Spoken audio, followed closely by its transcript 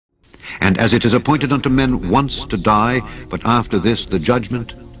And as it is appointed unto men once to die, but after this the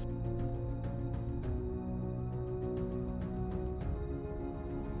judgment,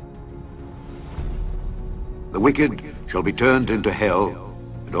 the wicked shall be turned into hell,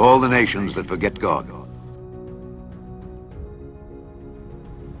 and all the nations that forget God.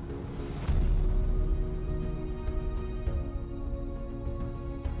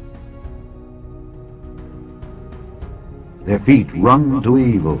 Their feet run to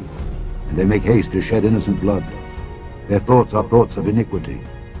evil, and they make haste to shed innocent blood. Their thoughts are thoughts of iniquity.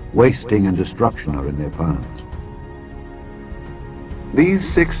 Wasting and destruction are in their paths.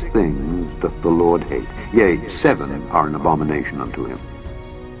 These 6 things doth the Lord hate, yea, 7 are an abomination unto him: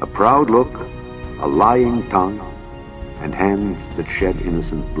 a proud look, a lying tongue, and hands that shed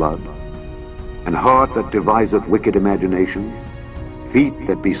innocent blood, an heart that deviseth wicked imaginations, feet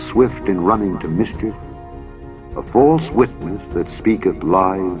that be swift in running to mischief, a false witness that speaketh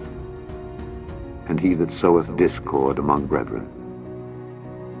lies, and he that soweth discord among brethren.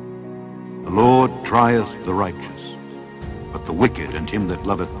 The Lord trieth the righteous, but the wicked and him that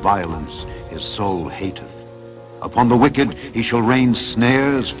loveth violence his soul hateth. Upon the wicked he shall rain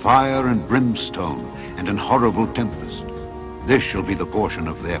snares, fire, and brimstone, and an horrible tempest. This shall be the portion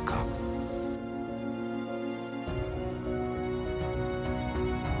of their cup.